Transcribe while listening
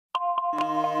This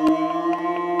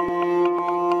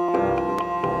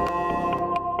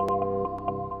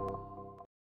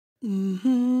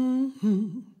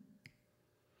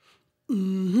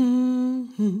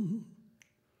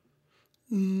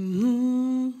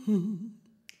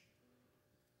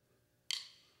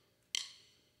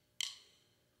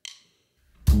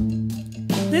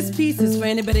piece is for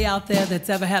anybody out there that's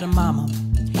ever had a mama.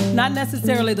 Not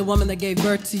necessarily the woman that gave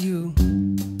birth to you,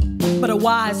 but a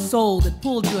wise soul that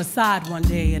pulled you aside one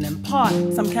day and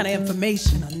imparted some kind of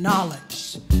information or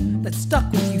knowledge that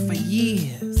stuck with you for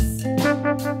years.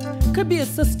 Could be a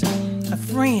sister, a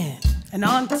friend, an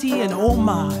auntie, an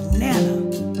oma, nana.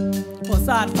 Well,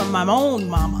 aside from my own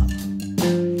mama,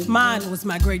 mine was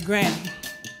my great-granny.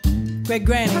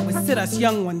 Great-granny would sit us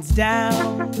young ones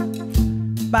down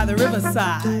by the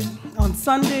riverside on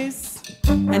Sundays,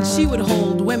 and she would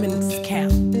hold women's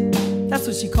camp. That's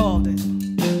what she called it.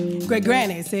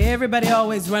 Great-granny said everybody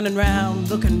always running around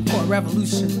looking for a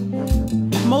revolution.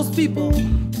 Most people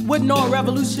wouldn't know a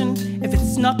revolution if it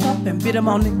snuck up and bit them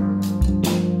on it.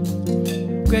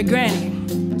 Great-granny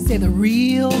said the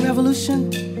real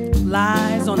revolution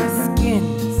lies on the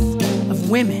skins of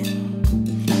women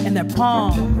and their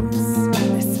palms,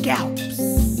 their scalps,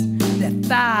 their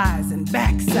thighs and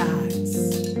backsides.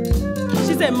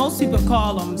 She said most people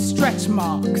call them stretch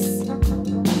marks,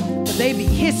 but they be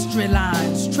history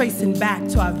lines tracing back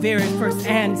to our very first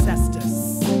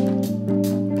ancestors.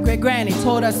 Great-granny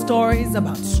told us stories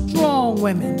about strong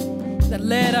women that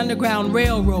led underground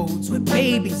railroads with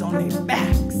babies on their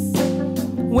backs.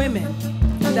 Women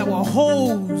that were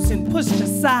hosed and pushed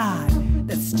aside,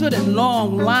 that stood in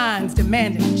long lines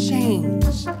demanding change.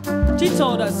 She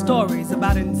told us stories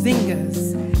about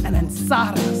Nzingas and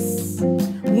Ansadas,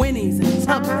 Winnies and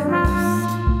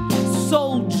Tublins,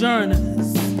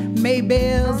 Sojourners,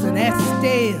 Maybells and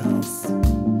Estelles.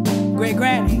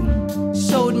 Great-granny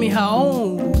showed me her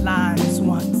own lines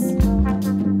once.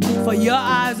 For your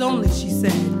eyes only, she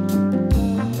said.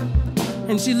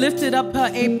 And she lifted up her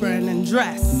apron and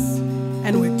dress,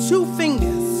 and with 2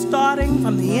 fingers starting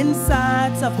from the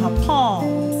insides of her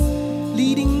palms,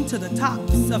 leading to the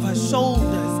tops of her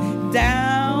shoulders,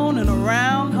 down and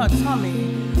around her tummy,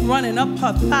 running up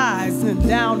her thighs and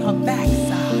down her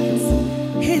backsides.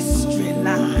 History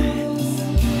lines.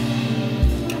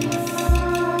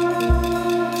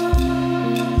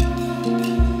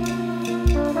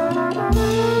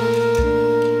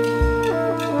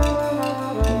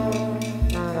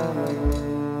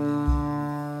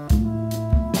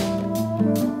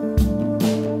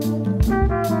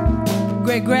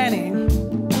 Great-granny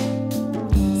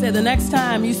said the next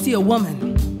time you see a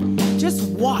woman, just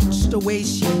watch the way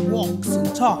she walks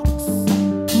and talks,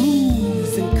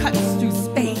 moves and cuts through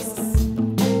space.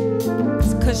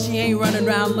 It's 'cause she ain't running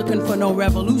around looking for no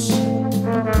revolution.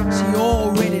 She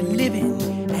already living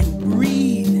and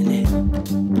breathing it.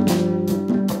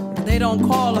 They don't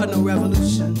call her no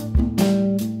revolution.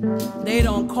 They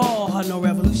don't call her no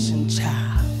revolution,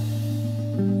 child.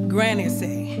 Granny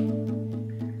say,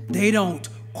 they don't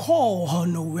call her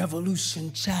no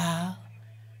revolution, child.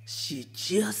 She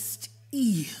just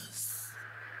is.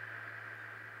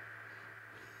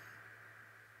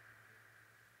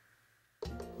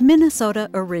 Minnesota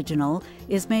Original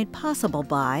is made possible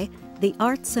by the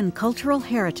Arts and Cultural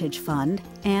Heritage Fund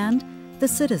and the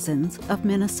citizens of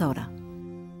Minnesota.